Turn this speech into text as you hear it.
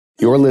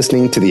You're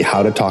listening to the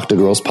How to Talk to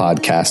Girls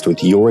podcast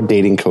with your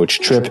dating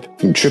coach, Trip,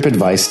 from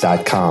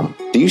tripadvice.com.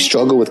 Do you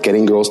struggle with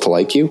getting girls to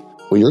like you?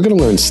 Well, you're going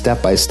to learn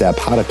step-by-step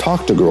how to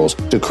talk to girls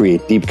to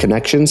create deep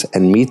connections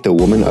and meet the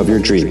woman of your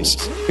dreams.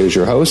 Here's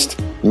your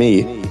host,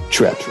 me,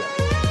 Trip.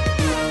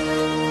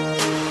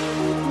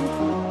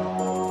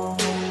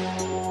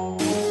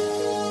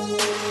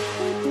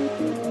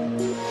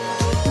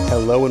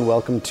 Hello and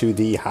welcome to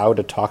the How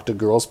to Talk to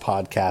Girls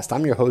podcast.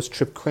 I'm your host,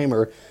 Trip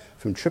Kramer,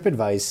 from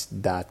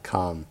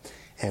tripadvice.com.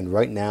 And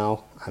right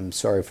now, I'm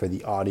sorry for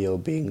the audio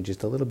being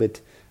just a little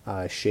bit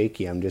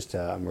shaky. I'm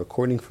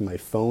recording from my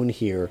phone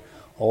here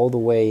all the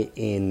way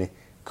in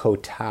Koh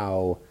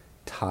Tao,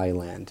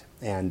 Thailand.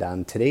 And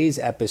on today's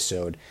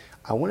episode,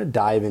 I want to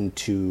dive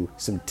into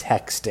some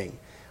texting.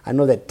 I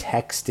know that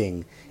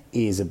texting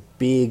is a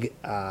big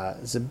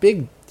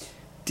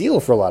deal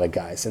for a lot of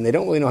guys, and they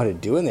don't really know how to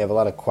do it, and they have a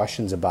lot of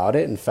questions about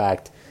it. In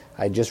fact,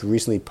 I just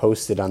recently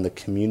posted on the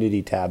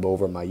community tab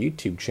over my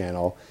YouTube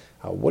channel,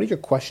 what are your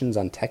questions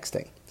on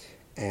texting?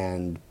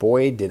 And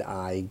boy, did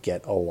I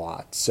get a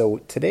lot. So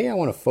today I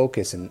want to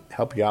focus and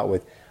help you out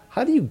with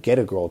how do you get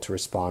a girl to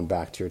respond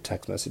back to your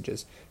text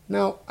messages?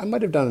 Now, I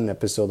might have done an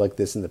episode like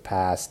this in the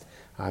past.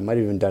 I might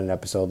have even done an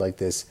episode like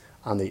this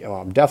on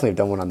definitely have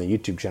done one on the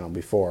YouTube channel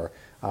before.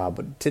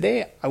 But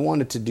today I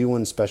wanted to do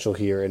one special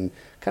here and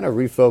kind of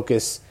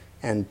refocus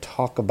and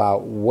talk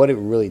about what it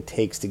really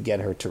takes to get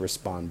her to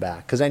respond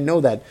back. Because I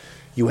know that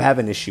you have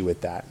an issue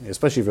with that,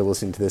 especially if you're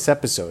listening to this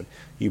episode.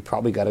 You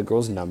probably got a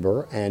girl's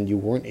number and you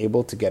weren't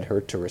able to get her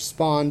to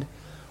respond,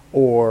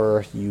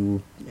 or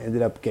you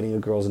ended up getting a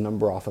girl's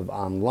number off of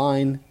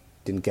online,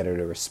 didn't get her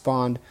to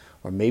respond,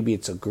 or maybe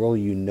it's a girl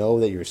you know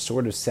that you're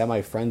sort of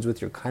semi-friends with,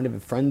 you're kind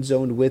of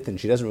friend-zoned with, and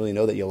she doesn't really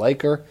know that you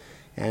like her,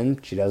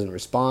 and she doesn't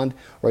respond,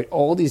 right?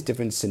 All these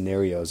different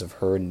scenarios of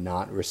her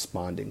not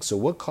responding. So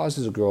what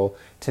causes a girl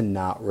to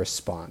not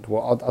respond?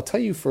 Well, I'll tell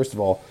you first of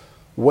all,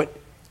 what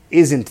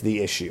isn't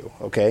the issue,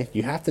 okay?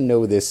 You have to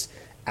know this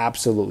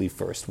absolutely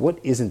first. What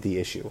isn't the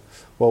issue?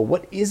 Well,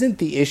 what isn't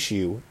the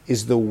issue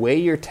is the way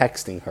you're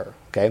texting her,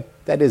 okay?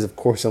 That is, of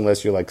course,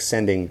 unless you're like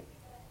sending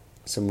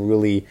some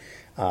really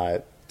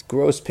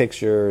gross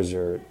pictures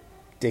or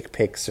dick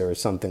pics or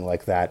something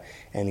like that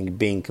and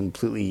being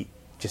completely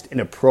just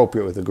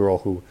inappropriate with a girl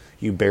who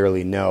you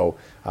barely know.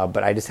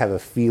 But I just have a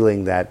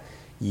feeling that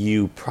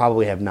you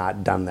probably have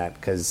not done that,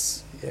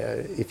 because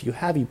if you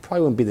have, you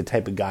probably wouldn't be the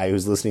type of guy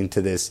who's listening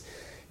to this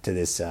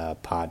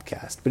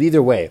podcast. But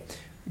either way,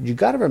 you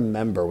got to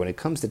remember when it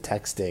comes to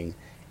texting,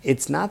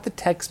 it's not the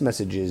text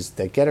messages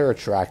that get her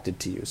attracted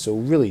to you. So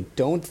really,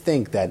 don't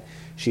think that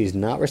she's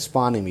not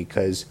responding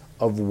because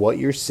of what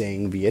you're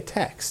saying via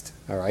text.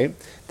 All right?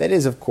 That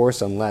is, of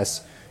course,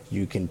 unless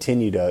you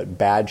continue to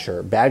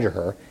badger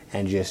her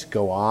and just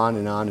go on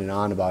and on and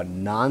on about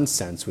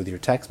nonsense with your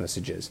text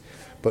messages.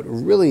 But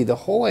really, the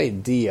whole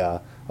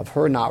idea of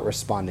her not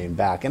responding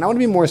back, and I want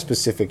to be more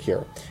specific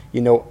here.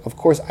 You know, of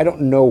course, I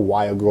don't know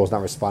why a girl's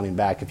not responding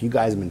back. If you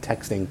guys have been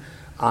texting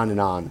on and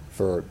on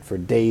for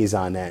days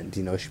on end,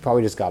 you know, she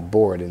probably just got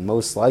bored, and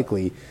most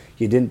likely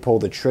you didn't pull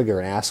the trigger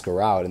and ask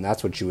her out, and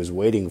that's what she was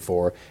waiting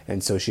for,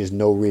 and so she has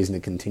no reason to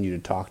continue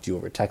to talk to you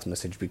over text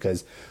message,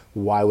 because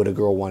why would a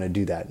girl want to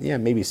do that? Yeah,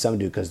 maybe some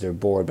do because they're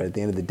bored, but at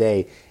the end of the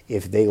day,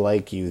 if they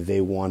like you,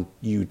 they want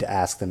you to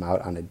ask them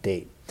out on a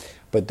date.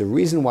 But the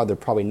reason why they're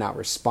probably not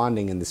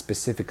responding in the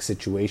specific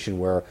situation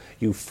where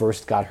you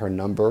first got her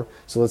number,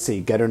 so let's say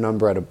you get her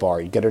number at a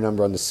bar, you get her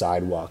number on the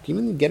sidewalk,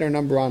 even you get her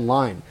number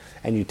online,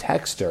 and you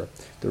text her,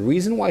 the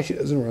reason why she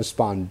doesn't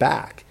respond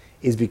back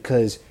is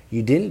because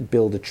you didn't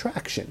build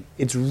attraction.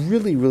 It's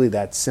really, really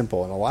that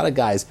simple. And a lot of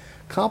guys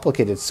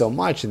complicate it so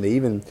much, and they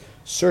even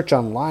search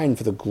online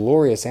for the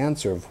glorious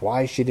answer of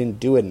why she didn't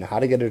do it and how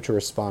to get her to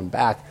respond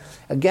back.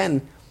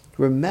 Again,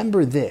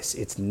 remember this,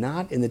 it's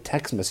not in the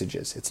text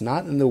messages. It's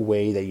not in the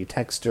way that you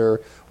text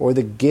her or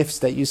the gifts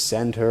that you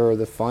send her or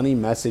the funny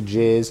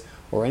messages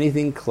or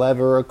anything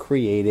clever or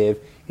creative.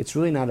 It's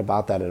really not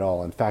about that at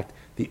all. In fact,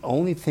 the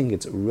only thing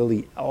it's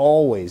really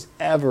always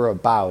ever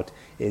about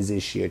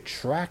is she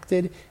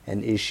attracted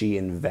and is she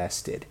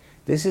invested?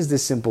 This is the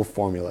simple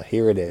formula.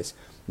 Here it is.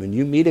 When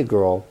you meet a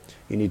girl,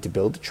 you need to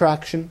build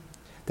attraction,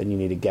 then you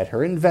need to get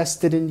her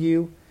invested in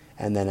you,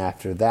 and then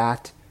after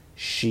that,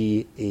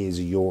 she is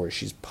yours.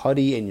 She's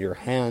putty in your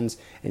hands,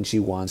 and she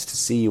wants to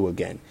see you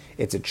again.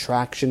 It's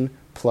attraction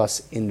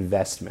plus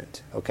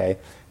investment, okay?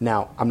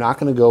 Now, I'm not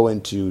going to go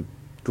into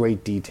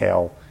great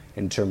detail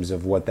in terms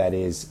of what that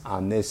is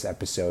on this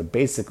episode.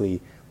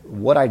 Basically,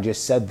 what I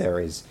just said there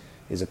is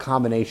a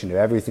combination of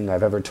everything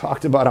I've ever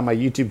talked about on my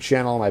YouTube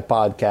channel, my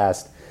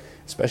podcast,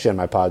 especially on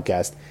my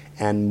podcast,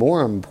 and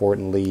more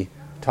importantly,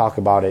 talk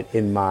about it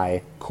in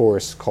my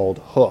course called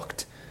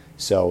Hooked.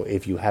 So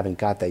if you haven't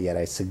got that yet,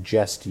 I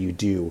suggest you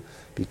do,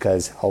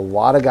 because a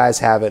lot of guys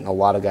have it and a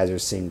lot of guys are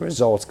seeing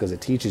results because it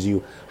teaches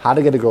you how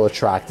to get a girl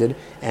attracted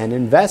and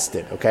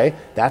invested, okay?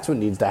 That's what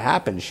needs to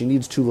happen. She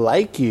needs to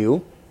like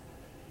you,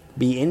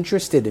 be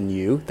interested in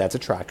you, that's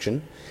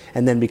attraction,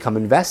 and then become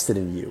invested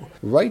in you.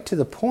 Right to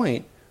the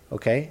point,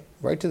 okay?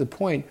 Right to the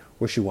point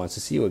where she wants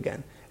to see you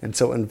again. And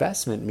so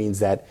investment means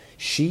that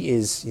she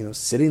is,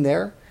 sitting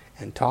there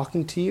and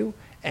talking to you,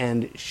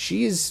 and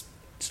she is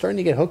starting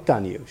to get hooked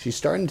on you. She's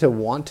starting to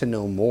want to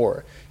know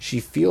more. She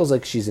feels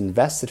like she's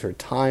invested her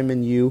time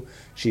in you.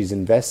 She's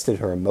invested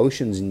her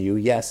emotions in you.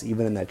 Yes,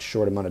 even in that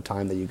short amount of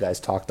time that you guys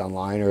talked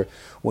online or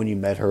when you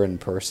met her in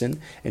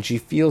person. And she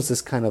feels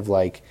this kind of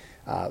like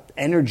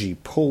energy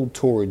pulled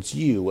towards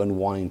you and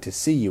wanting to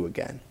see you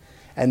again.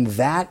 And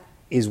that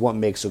is what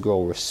makes a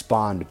girl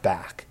respond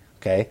back,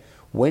 okay?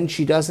 When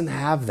she doesn't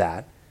have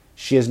that,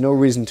 she has no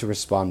reason to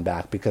respond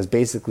back, because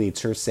basically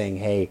it's her saying,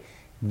 hey,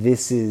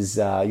 this is,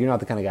 you're not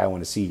the kind of guy I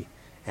want to see,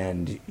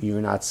 and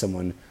you're not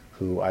someone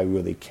who I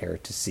really care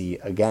to see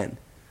again,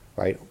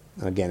 right?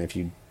 Again, if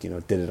you,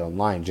 did it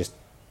online,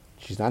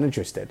 she's not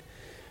interested.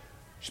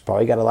 She's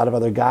probably got a lot of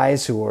other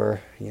guys who are,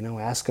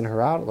 asking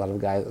her out, a lot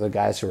of other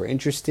guys who are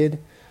interested,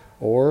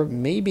 or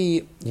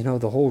maybe,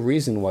 the whole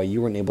reason why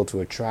you weren't able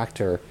to attract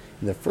her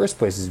in the first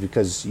place is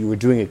because you were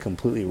doing it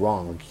completely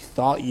wrong. Like, you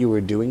thought you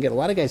were doing it. A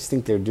lot of guys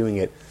think they're doing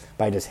it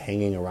by just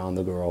hanging around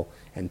the girl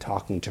and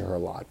talking to her a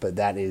lot, but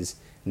that is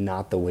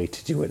not the way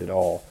to do it at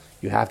all.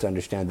 You have to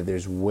understand that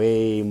there's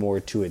way more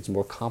to it. It's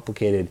more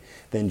complicated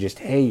than just,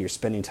 hey, you're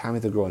spending time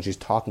with the girl and she's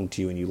talking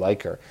to you and you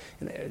like her.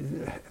 And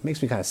it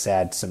makes me kind of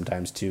sad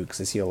sometimes too, because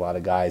I see a lot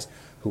of guys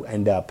who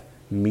end up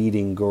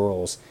meeting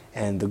girls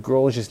and the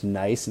girl is just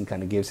nice and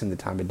kind of gives him the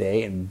time of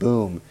day, and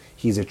boom,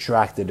 he's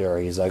attracted to her.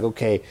 He's like,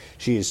 okay,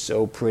 she is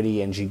so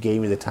pretty and she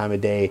gave me the time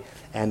of day,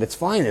 and it's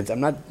fine. I'm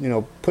not,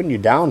 putting you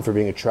down for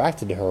being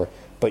attracted to her,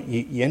 but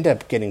you end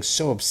up getting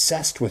so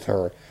obsessed with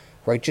her,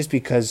 right? Just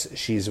because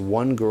she's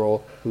one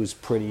girl who's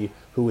pretty,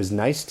 who is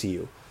nice to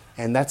you.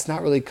 And that's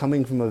not really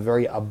coming from a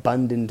very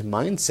abundant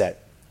mindset,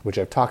 which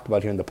I've talked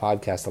about here in the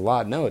podcast a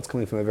lot. No, it's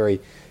coming from a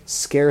very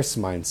scarce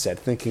mindset,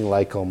 thinking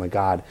like, oh my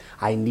God,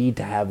 I need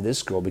to have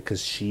this girl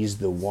because she's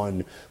the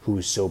one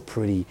who's so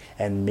pretty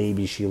and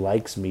maybe she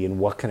likes me, and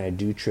what can I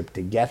do, Trip,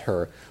 to get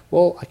her?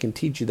 Well, I can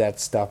teach you that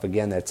stuff.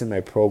 Again, that's in my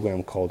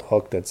program called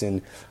Hook. That's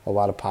in a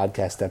lot of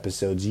podcast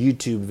episodes,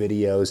 YouTube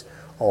videos,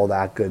 all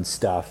that good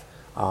stuff.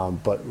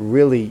 But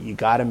really, you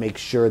got to make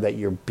sure that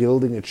you're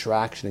building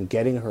attraction and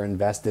getting her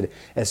invested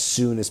as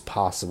soon as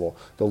possible.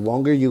 The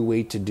longer you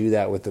wait to do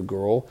that with a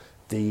girl,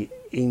 the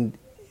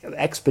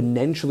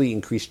exponentially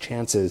increased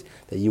chances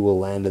that you will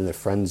land in the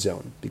friend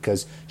zone,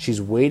 because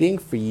she's waiting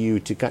for you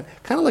to kind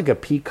of like a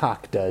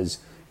peacock does,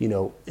 in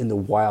the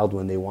wild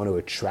when they want to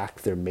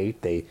attract their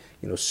mate. They,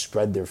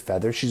 spread their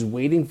feathers. She's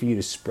waiting for you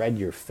to spread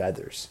your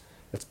feathers.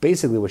 That's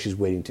basically what she's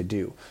waiting to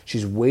do.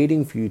 She's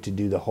waiting for you to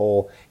do the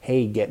whole,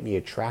 hey, get me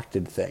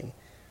attracted thing.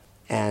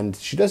 And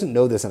she doesn't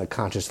know this on a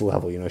conscious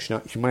level.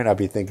 She might not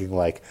be thinking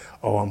like,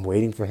 oh, I'm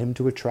waiting for him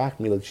to attract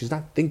me. Like, she's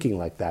not thinking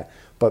like that.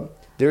 But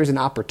there's an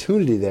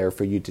opportunity there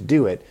for you to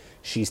do it.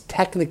 She's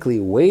technically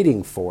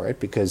waiting for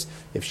it, because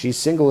if she's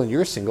single and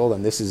you're single,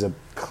 then this is a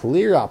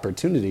clear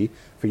opportunity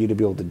for you to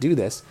be able to do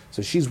this.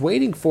 So she's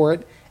waiting for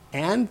it.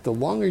 And the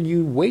longer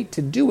you wait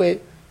to do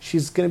it,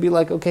 she's going to be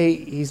like, okay,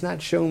 he's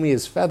not showing me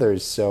his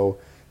feathers, so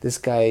this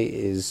guy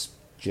is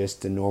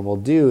just a normal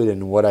dude,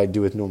 and what I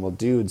do with normal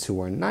dudes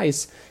who are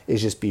nice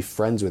is just be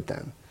friends with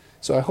them.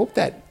 So I hope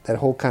that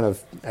whole kind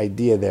of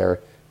idea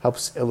there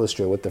helps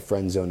illustrate what the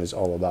friend zone is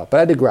all about. But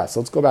I digress.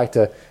 Let's go back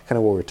to kind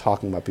of what we were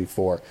talking about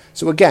before.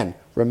 So again,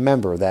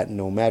 remember that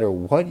no matter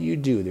what you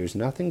do, there's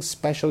nothing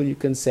special you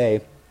can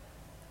say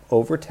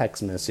over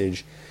text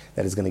message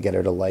that is going to get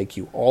her to like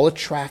you. All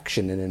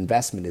attraction and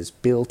investment is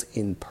built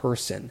in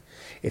person.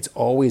 It's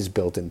always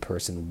built in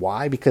person.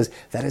 Why? Because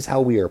that is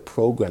how we are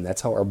programmed.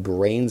 That's how our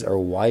brains are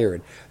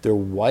wired. They're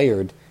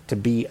wired to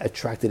be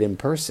attracted in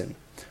person,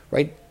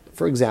 right?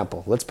 For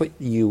example, let's put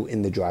you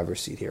in the driver's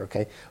seat here,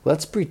 okay?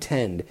 Let's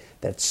pretend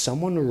that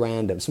someone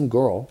random, some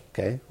girl,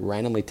 okay,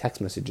 randomly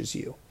text messages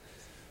you,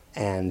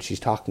 and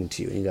she's talking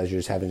to you, and you guys are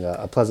just having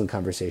a pleasant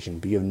conversation,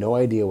 but you have no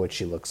idea what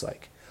she looks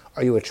like.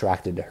 Are you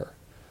attracted to her?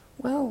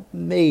 Well,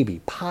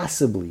 maybe,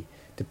 possibly,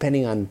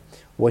 depending on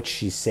what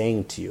she's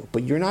saying to you.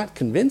 But you're not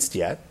convinced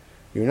yet.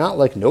 You're not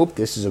like, nope,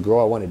 this is a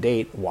girl I want to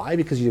date. Why?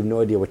 Because you have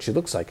no idea what she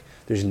looks like.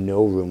 There's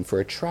no room for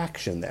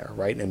attraction there,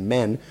 right? And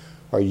men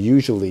are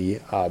usually,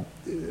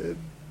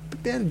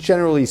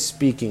 generally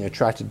speaking,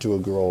 attracted to a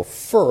girl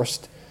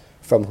first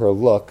from her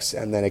looks,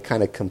 and then it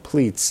kind of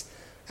completes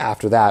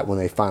after that when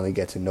they finally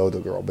get to know the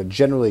girl. But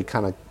generally it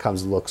kind of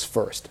comes looks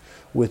first.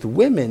 With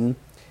women,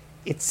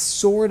 it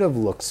sort of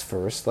looks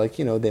first. Like,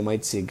 they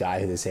might see a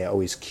guy who they say,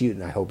 oh, he's cute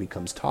and I hope he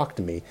comes talk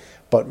to me.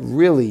 But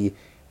really,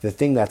 the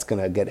thing that's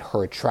going to get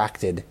her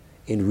attracted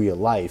in real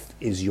life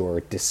is your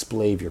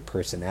display of your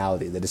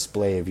personality, the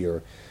display of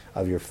your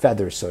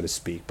feathers, so to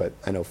speak. But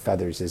I know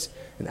feathers is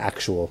an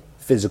actual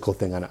physical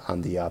thing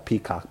on the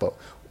peacock. But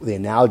the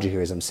analogy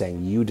here is I'm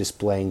saying you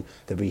displaying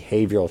the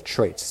behavioral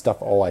traits, stuff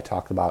all I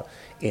talked about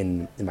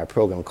in my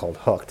program called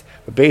Hooked.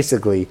 But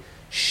basically,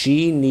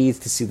 she needs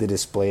to see the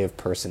display of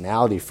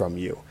personality from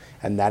you.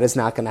 And that is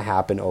not going to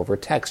happen over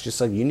text, just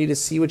like you need to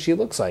see what she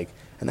looks like.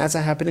 And that's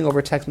not happening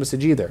over text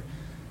message either.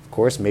 Of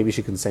course, maybe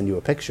she can send you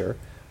a picture,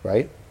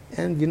 right?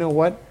 And you know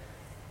what?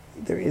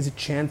 there is a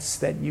chance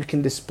that you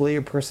can display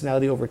your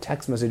personality over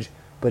text message,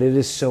 but it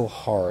is so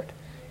hard.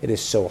 It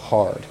is so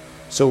hard.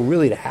 So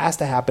really, it has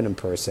to happen in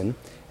person.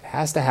 It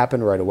has to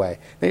happen right away.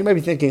 Now you might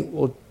be thinking,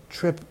 well,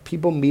 Trip,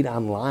 people meet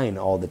online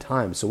all the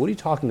time. So what are you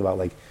talking about?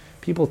 Like,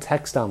 people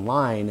text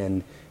online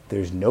and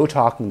there's no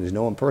talking, there's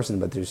no in person,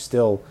 but there's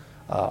still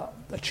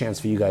a chance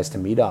for you guys to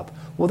meet up.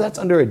 Well, that's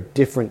under a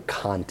different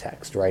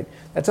context, right?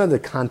 That's under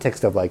the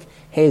context of like,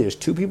 hey, there's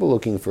two people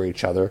looking for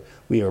each other.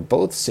 We are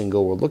both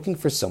single. We're looking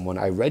for someone.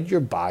 I read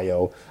your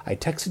bio. I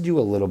texted you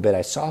a little bit.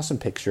 I saw some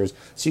pictures.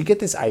 So you get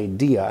this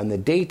idea, and the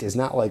date is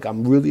not like,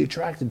 I'm really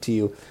attracted to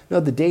you. No,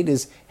 the date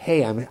is,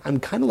 hey, I'm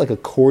kind of like a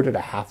quarter to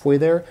halfway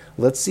there.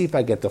 Let's see if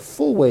I get the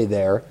full way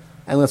there,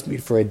 and let's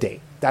meet for a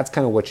date. That's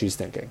kind of what she's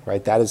thinking,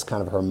 right? That is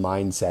kind of her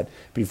mindset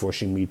before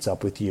she meets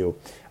up with you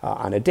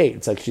on a date.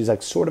 It's like she's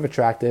like sort of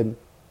attracted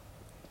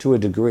to a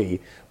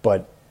degree,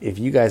 but if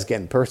you guys get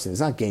in person,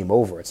 it's not game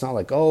over. It's not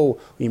like, oh,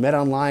 we met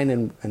online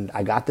and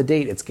I got the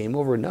date, it's game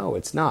over. No,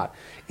 it's not.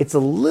 It's a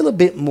little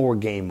bit more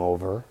game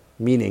over,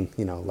 meaning,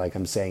 like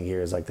I'm saying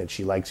here, is like that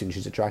she likes you and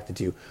she's attracted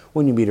to you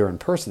when you meet her in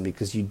person,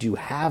 because you do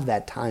have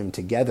that time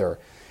together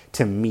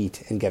to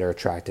meet and get her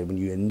attracted. When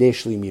you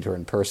initially meet her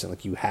in person,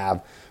 like, you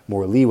have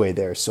more leeway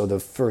there. So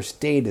the first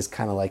date is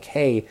kind of like,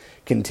 hey,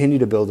 continue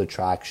to build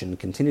attraction,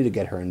 continue to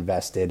get her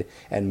invested,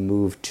 and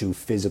move to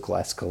physical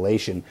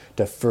escalation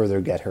to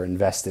further get her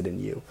invested in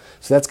you.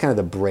 So that's kind of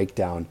the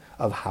breakdown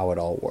of how it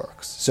all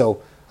works.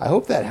 So I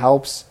hope that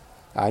helps.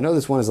 I know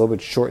this one is a little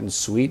bit short and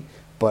sweet,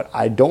 but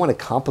I don't want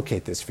to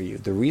complicate this for you.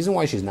 The reason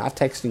why she's not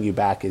texting you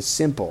back is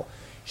simple.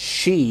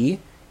 She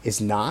is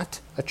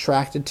not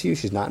attracted to you.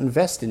 She's not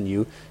invested in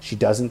you. She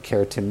doesn't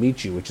care to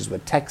meet you, which is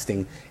what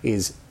texting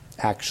is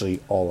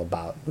actually all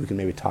about. We can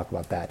maybe talk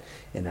about that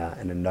in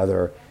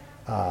another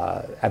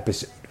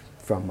episode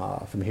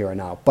from here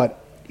on out.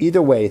 But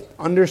either way,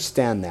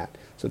 understand that.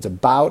 So it's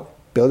about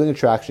building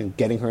attraction,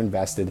 getting her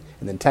invested,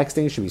 and then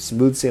texting should be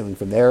smooth sailing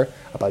from there,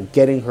 about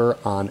getting her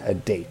on a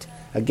date.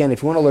 Again,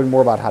 if you want to learn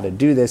more about how to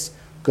do this,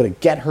 go to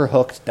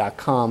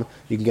getherhooked.com.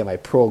 You can get my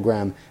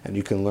program, and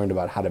you can learn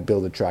about how to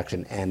build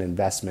attraction and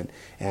investment.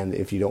 And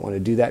if you don't want to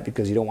do that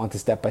because you don't want the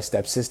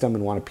step-by-step system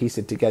and want to piece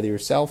it together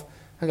yourself,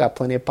 I got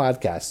plenty of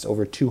podcasts,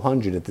 over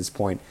 200 at this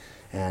point,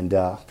 and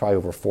probably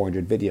over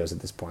 400 videos at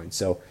this point.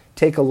 So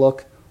take a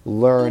look,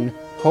 learn,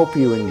 hope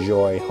you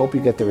enjoy, hope you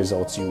get the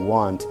results you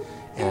want,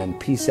 and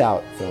peace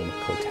out from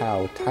Koh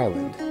Tao,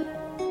 Thailand.